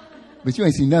over, but you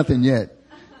ain't seen nothing yet.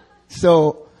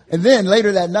 So, and then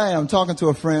later that night, I'm talking to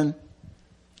a friend,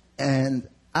 and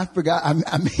I forgot,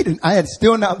 I had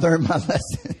still not learned my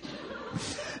lesson.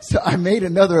 So I made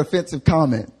another offensive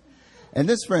comment. And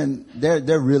this friend,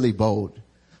 they're really bold.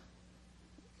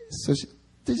 So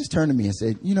they just turned to me and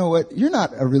said, you know what? You're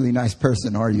not a really nice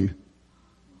person, are you?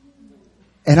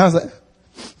 And I was like,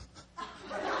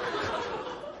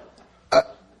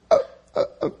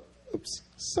 oops,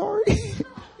 sorry.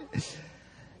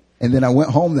 And then I went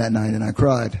home that night and I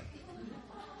cried.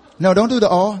 No, don't do the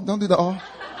awe. Don't do the awe.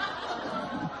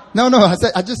 No,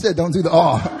 I just said don't do the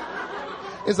awe.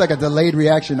 It's like a delayed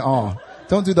reaction awe.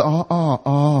 Don't do the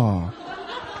awe.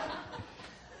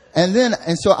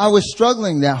 And so I was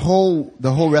struggling the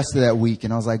whole rest of that week.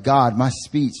 And I was like, God, my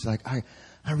speech, like I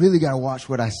really got to watch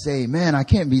what I say. Man, I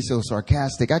can't be so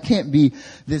sarcastic. I can't be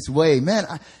this way. Man,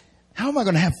 how am I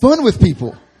going to have fun with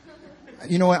people?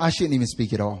 You know what? I shouldn't even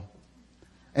speak at all.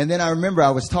 And then I remember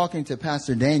I was talking to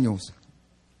Pastor Daniels.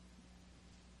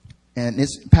 And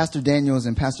it's Pastor Daniels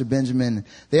and Pastor Benjamin.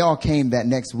 They all came that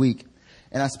next week.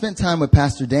 And I spent time with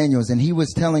Pastor Daniels, and he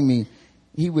was telling me,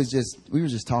 we were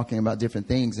just talking about different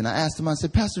things. And I asked him, I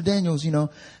said, Pastor Daniels,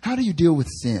 how do you deal with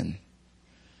sin?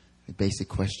 A basic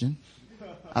question.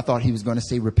 I thought he was going to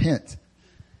say repent.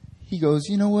 He goes,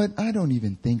 you know what? I don't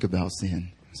even think about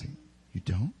sin. I said, you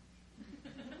don't?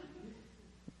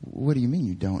 What do you mean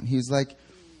you don't? He's like,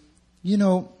 it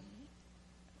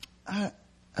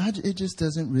just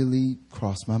doesn't really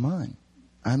cross my mind.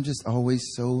 I'm just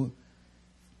always so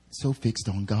fixed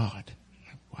on God.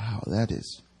 Wow, that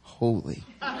is holy.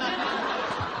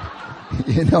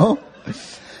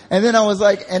 And then I was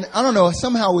like, and I don't know,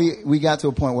 somehow we got to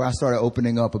a point where I started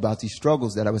opening up about these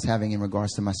struggles that I was having in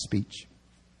regards to my speech.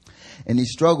 And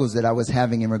these struggles that I was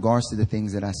having in regards to the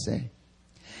things that I say.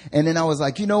 And then I was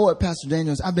like, you know what, Pastor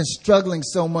Daniels, I've been struggling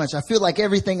so much. I feel like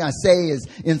everything I say is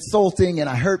insulting and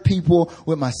I hurt people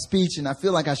with my speech. And I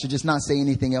feel like I should just not say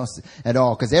anything else at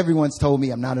all. Because everyone's told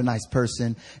me I'm not a nice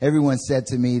person. Everyone said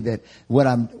to me that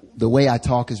the way I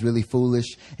talk is really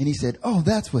foolish. And he said, oh,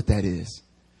 that's what that is.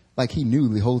 Like he knew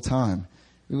the whole time.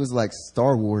 It was like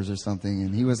Star Wars or something.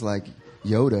 And he was like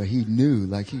Yoda. He knew.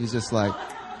 Like he was just like,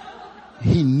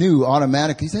 he knew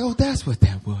automatically. He said, oh, that's what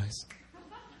that was.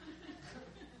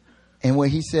 And what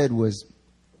he said was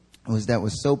that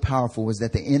was so powerful was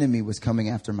that the enemy was coming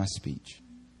after my speech.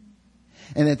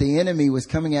 And that the enemy was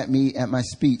coming at me at my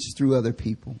speech through other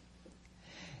people.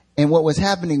 And what was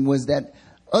happening was that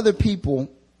other people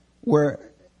were,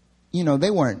 they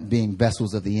weren't being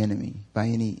vessels of the enemy by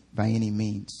any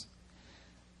means.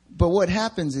 But what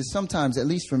happens is sometimes, at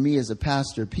least for me as a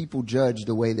pastor, people judge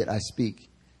the way that I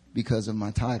speak because of my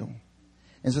title.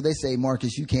 And so they say,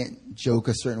 Marcus, you can't joke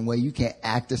a certain way. You can't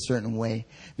act a certain way.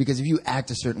 Because if you act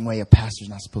a certain way, a pastor's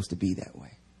not supposed to be that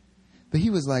way. But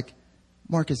he was like,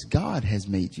 Marcus, God has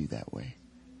made you that way.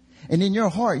 And in your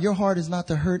heart is not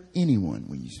to hurt anyone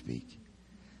when you speak.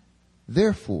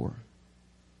 Therefore,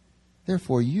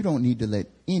 you don't need to let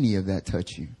any of that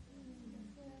touch you.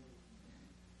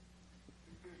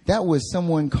 That was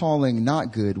someone calling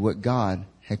not good what God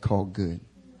had called good.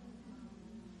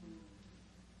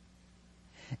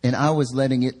 And I was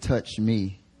letting it touch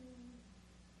me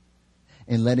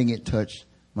and letting it touch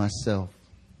myself.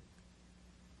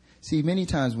 See, many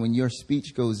times when your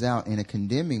speech goes out in a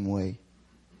condemning way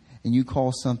and you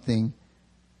call something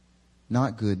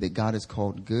not good that God has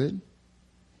called good,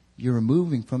 you're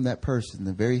removing from that person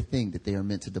the very thing that they are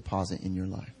meant to deposit in your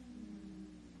life.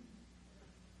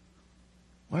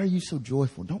 Why are you so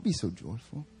joyful? Don't be so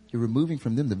joyful. You're removing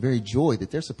from them the very joy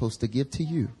that they're supposed to give to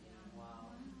you.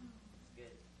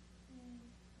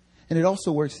 And it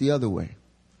also works the other way.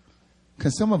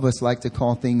 Because some of us like to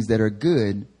call things that are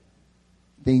good,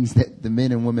 things that the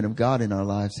men and women of God in our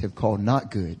lives have called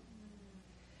not good.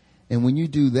 And when you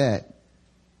do that,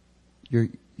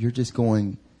 you're just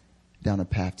going down a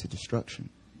path to destruction.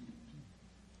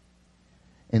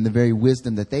 And the very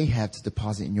wisdom that they have to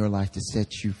deposit in your life to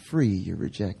set you free, you're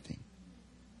rejecting.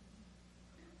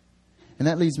 And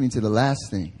that leads me to the last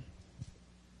thing.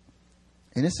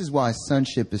 And this is why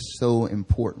sonship is so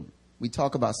important. We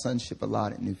talk about sonship a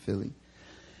lot at New Philly.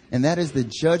 And that is the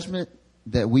judgment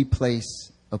that we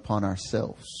place upon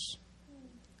ourselves.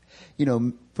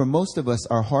 For most of us,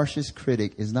 our harshest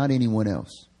critic is not anyone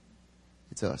else.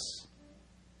 It's us.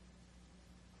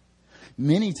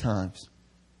 Many times,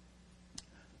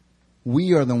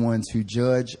 we are the ones who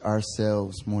judge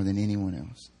ourselves more than anyone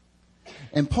else.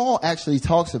 And Paul actually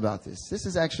talks about this. This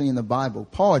is actually in the Bible.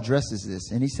 Paul addresses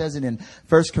this. And he says it in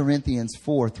 1 Corinthians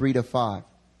 4, 3-5.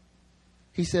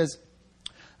 He says,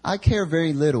 I care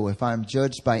very little if I am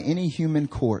judged by any human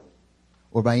court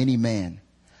or by any man.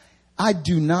 I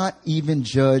do not even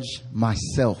judge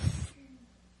myself.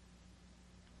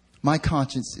 My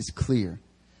conscience is clear.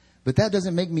 But that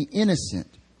doesn't make me innocent,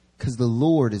 because the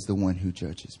Lord is the one who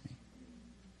judges me.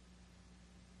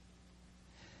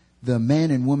 The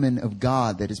man and woman of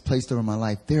God that is placed over my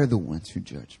life, they're the ones who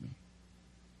judge me.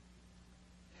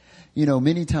 You know,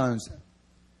 many times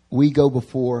we go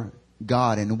before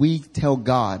God and we tell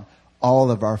God all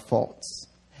of our faults.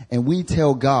 And we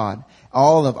tell God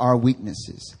all of our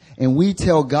weaknesses. And we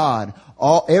tell God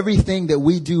everything that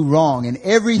we do wrong and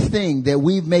everything that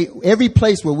we've made, every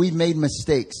place where we've made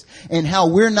mistakes, and how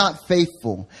we're not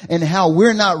faithful, and how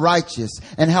we're not righteous,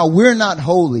 and how we're not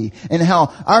holy, and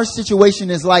how our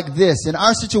situation is like this and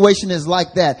our situation is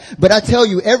like that. But I tell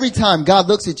you, every time God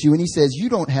looks at you and he says, you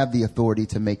don't have the authority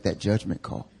to make that judgment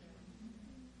call.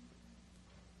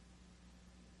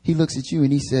 He looks at you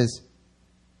and he says,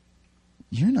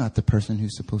 you're not the person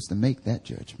who's supposed to make that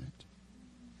judgment.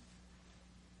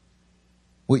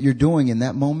 What you're doing in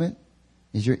that moment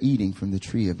is you're eating from the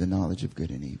tree of the knowledge of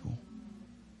good and evil.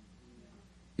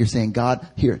 You're saying, God,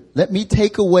 here, let me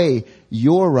take away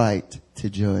your right to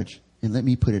judge and let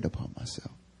me put it upon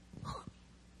myself.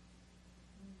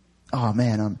 Oh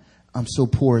man, I'm so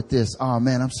poor at this. Oh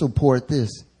man, I'm so poor at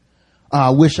this. Oh, I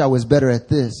wish I was better at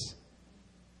this.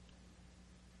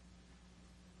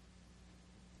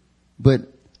 But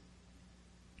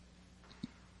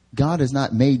God has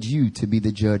not made you to be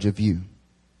the judge of you.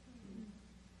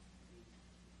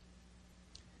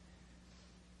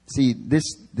 See, this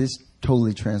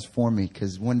totally transformed me,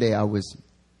 because one day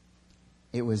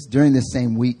it was during the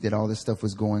same week that all this stuff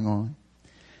was going on.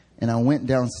 And I went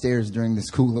downstairs during the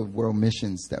School of World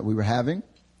Missions that we were having.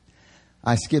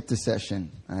 I skipped a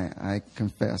session. I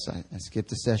confess, I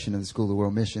skipped a session of the School of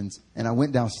World Missions, and I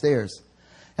went downstairs.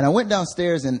 And I went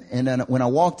downstairs, and then when I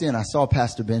walked in, I saw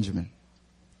Pastor Benjamin.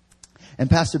 And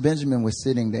Pastor Benjamin was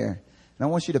sitting there. And I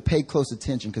want you to pay close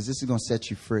attention, because this is going to set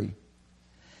you free.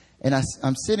 And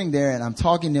I'm sitting there and I'm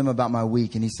talking to him about my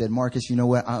week. And he said, Marcus, you know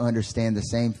what? I understand the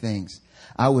same things.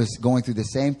 I was going through the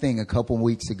same thing a couple of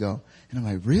weeks ago. And I'm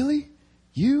like, really?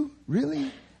 You? Really?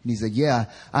 And he's like,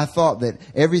 yeah, I thought that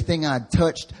everything I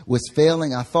touched was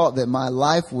failing. I thought that my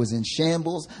life was in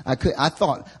shambles. I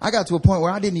got to a point where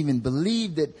I didn't even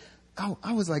believe that.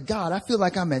 I was like, God, I feel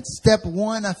like I'm at step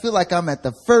one. I feel like I'm at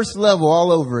the first level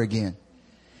all over again.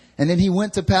 And then he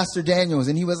went to Pastor Daniels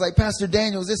and he was like, Pastor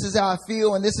Daniels, this is how I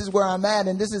feel and this is where I'm at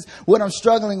and this is what I'm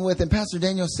struggling with. And Pastor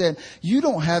Daniels said, you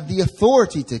don't have the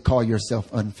authority to call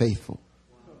yourself unfaithful.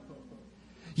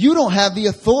 You don't have the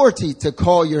authority to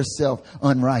call yourself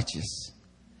unrighteous.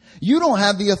 You don't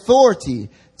have the authority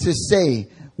to say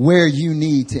where you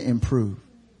need to improve.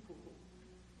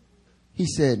 He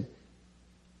said,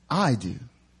 I do.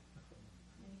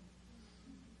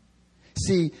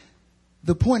 See,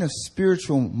 the point of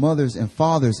spiritual mothers and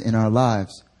fathers in our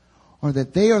lives are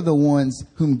that they are the ones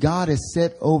whom God has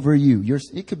set over you.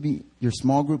 It could be your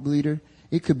small group leader.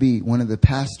 It could be one of the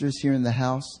pastors here in the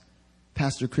house,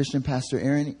 Pastor Christian, Pastor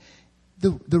Aaron.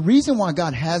 The reason why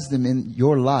God has them in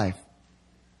your life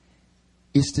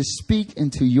is to speak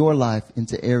into your life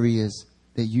into areas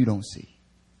that you don't see.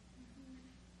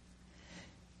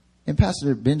 And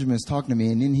Pastor Benjamin was talking to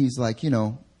me, and then he's like,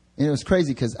 and it was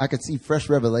crazy because I could see fresh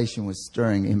revelation was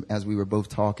stirring him as we were both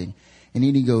talking. And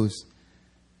then he goes,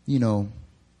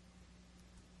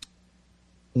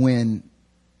 when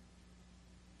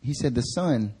he said the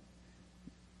son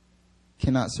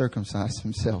cannot circumcise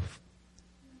himself.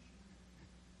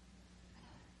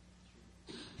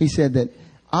 He said that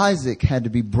Isaac had to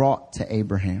be brought to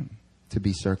Abraham to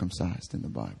be circumcised in the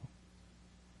Bible.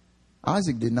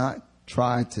 Isaac did not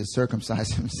try to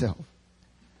circumcise himself.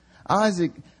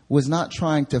 Isaac was not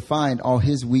trying to find all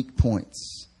his weak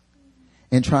points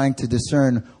and trying to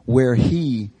discern where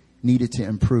he needed to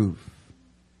improve.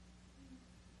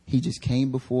 He just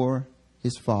came before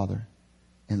his father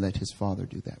and let his father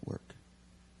do that work.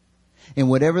 And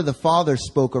whatever the father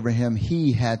spoke over him,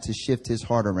 he had to shift his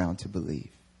heart around to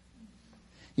believe.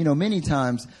 Many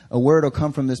times a word will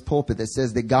come from this pulpit that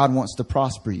says that God wants to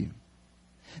prosper you.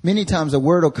 Many times a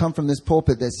word will come from this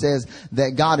pulpit that says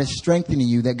that God is strengthening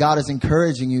you, that God is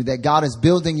encouraging you, that God is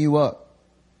building you up.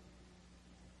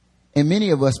 And many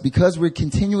of us, because we're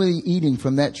continually eating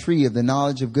from that tree of the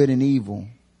knowledge of good and evil,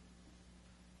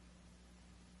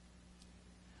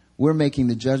 we're making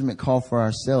the judgment call for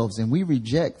ourselves, and we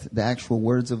reject the actual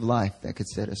words of life that could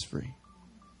set us free.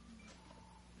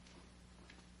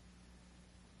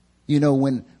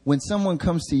 When someone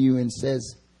comes to you and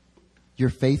says, you're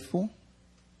faithful,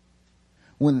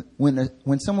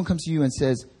 when someone comes to you and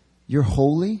says, you're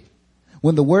holy,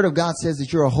 when the word of God says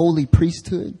that you're a holy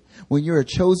priesthood, when you're a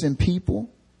chosen people,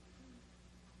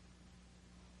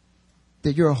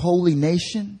 that you're a holy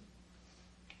nation,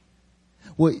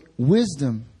 well,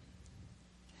 wisdom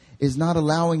is not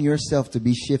allowing yourself to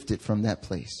be shifted from that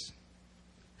place.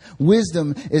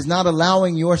 Wisdom is not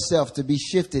allowing yourself to be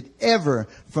shifted ever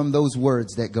from those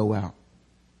words that go out.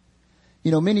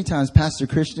 You know, many times Pastor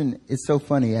Christian, it's so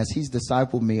funny, as he's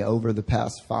discipled me over the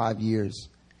past 5 years,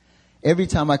 every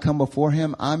time I come before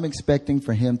him, I'm expecting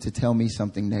for him to tell me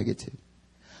something negative.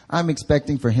 I'm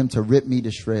expecting for him to rip me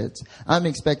to shreds. I'm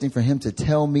expecting for him to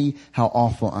tell me how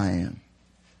awful I am.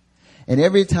 And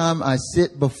every time I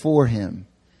sit before him,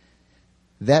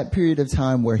 that period of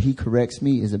time where he corrects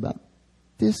me is about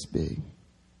this big.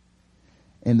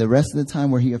 And the rest of the time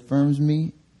where he affirms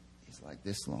me, he's like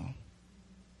this long.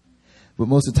 But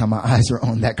most of the time my eyes are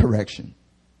on that correction.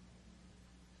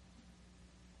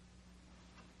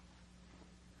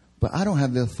 But I don't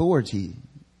have the authority.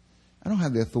 I don't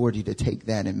have the authority to take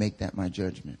that and make that my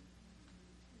judgment.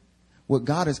 What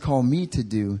God has called me to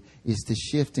do is to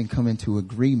shift and come into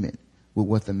agreement with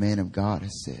what the man of God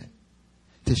has said.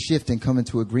 To shift and come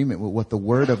into agreement with what the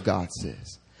word of God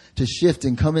says. To shift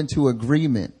and come into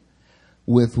agreement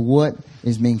with what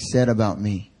is being said about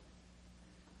me.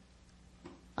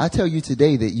 I tell you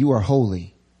today that you are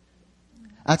holy.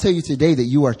 I tell you today that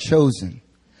you are chosen.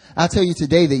 I tell you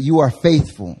today that you are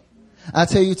faithful. I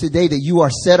tell you today that you are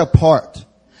set apart.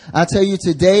 I tell you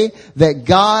today that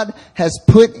God has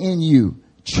put in you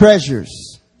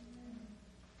treasures.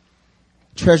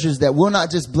 Treasures that will not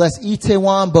just bless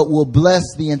Itaewon, but will bless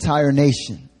the entire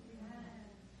nation.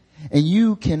 And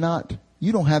you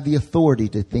don't have the authority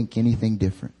to think anything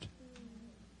different.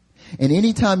 And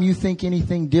anytime you think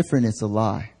anything different, it's a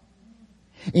lie.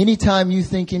 Anytime you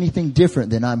think anything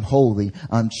different than I'm holy,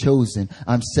 I'm chosen,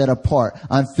 I'm set apart,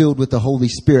 I'm filled with the Holy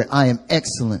Spirit, I am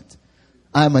excellent,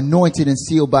 I am anointed and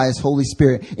sealed by His Holy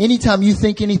Spirit. Anytime you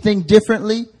think anything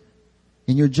differently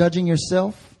and you're judging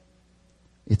yourself,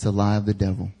 it's a lie of the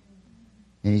devil.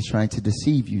 And he's trying to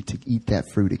deceive you to eat that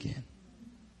fruit again.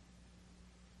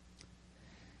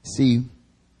 See,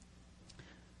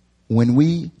 when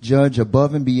we judge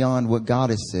above and beyond what God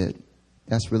has said,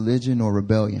 that's religion or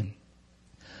rebellion.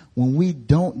 When we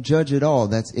don't judge at all,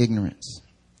 that's ignorance.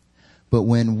 But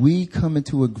when we come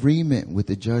into agreement with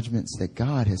the judgments that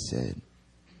God has said,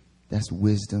 that's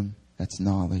wisdom, that's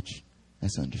knowledge,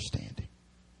 that's understanding.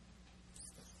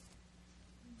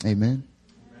 Amen?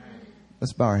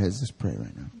 Let's bow our heads. Let's pray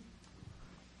right now.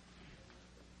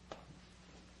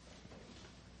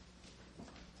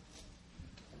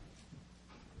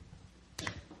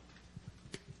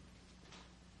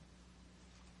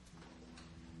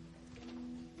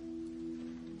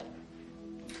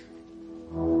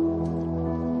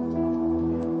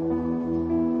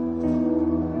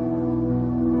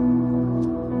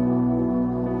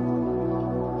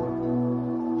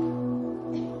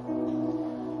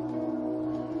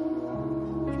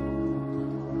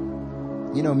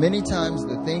 You know, many times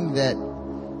the thing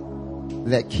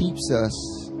that keeps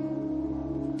us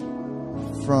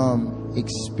from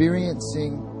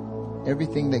experiencing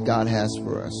everything that God has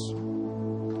for us,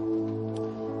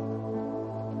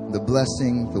 the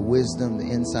blessing, the wisdom, the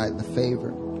insight, the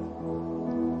favor,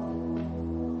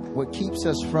 what keeps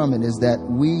us from it is that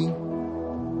we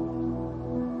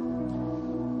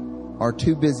are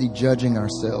too busy judging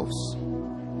ourselves.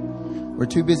 We're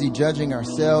too busy judging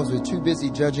ourselves. We're too busy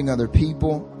judging other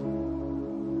people.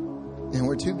 And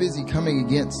we're too busy coming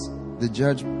against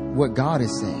what God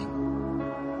is saying.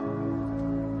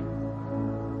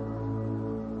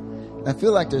 I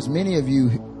feel like there's many of you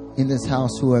in this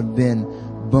house who have been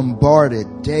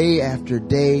bombarded day after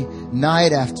day,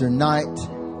 night after night,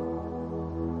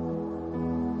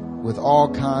 with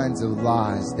all kinds of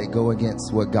lies that go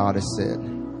against what God has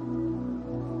said.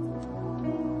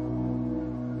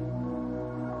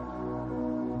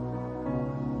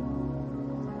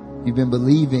 You've been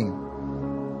believing,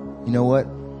 you know what?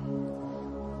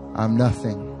 I'm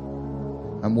nothing.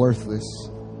 I'm worthless.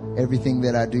 Everything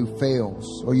that I do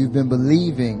fails. Or you've been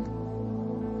believing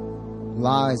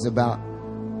lies about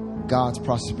God's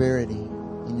prosperity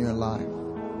in your life.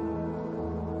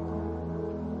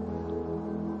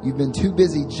 You've been too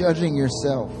busy judging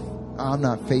yourself. I'm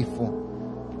not faithful.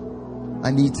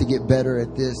 I need to get better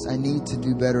at this. I need to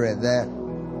do better at that.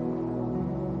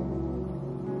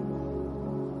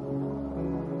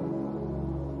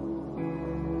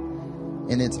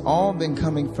 And it's all been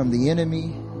coming from the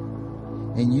enemy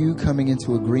and you coming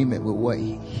into agreement with what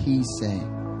he's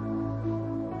saying.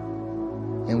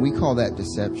 And we call that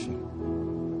deception.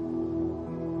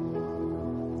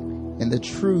 And the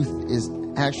truth is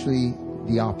actually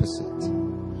the opposite.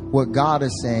 What God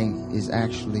is saying is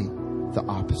actually the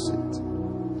opposite.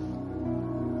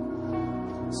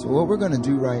 So what we're going to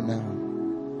do right now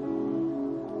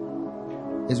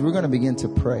is we're going to begin to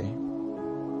pray.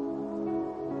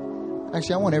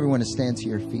 Actually, I want everyone to stand to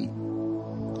your feet.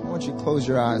 I want you to close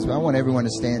your eyes, but I want everyone to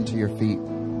stand to your feet.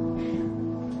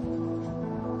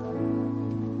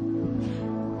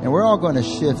 And we're all going to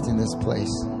shift in this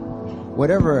place.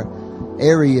 Whatever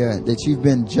area that you've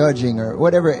been judging, or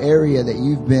whatever area that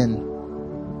you've been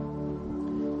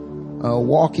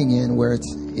walking in, where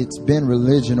it's been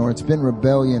religion, or it's been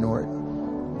rebellion, or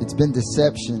it's been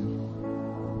deception,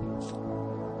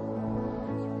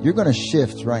 you're going to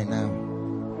shift right now.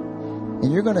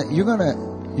 And you're going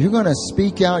to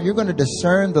speak out. You're going to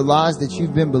discern the lies that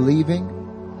you've been believing,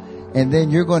 and then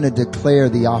you're going to declare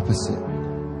the opposite.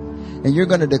 And you're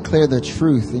going to declare the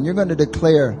truth, and you're going to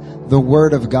declare the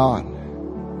word of God.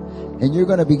 And you're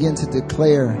going to begin to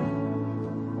declare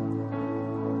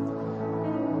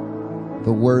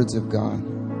the words of God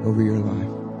over your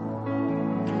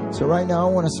life. So right now,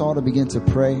 I want us all to begin to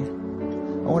pray.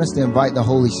 I want us to invite the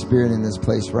Holy Spirit in this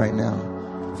place right now.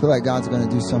 I feel like God's going to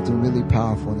do something really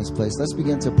powerful in this place. Let's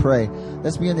begin to pray.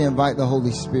 Let's begin to invite the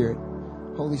Holy Spirit.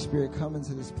 Holy Spirit, come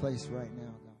into this place right now.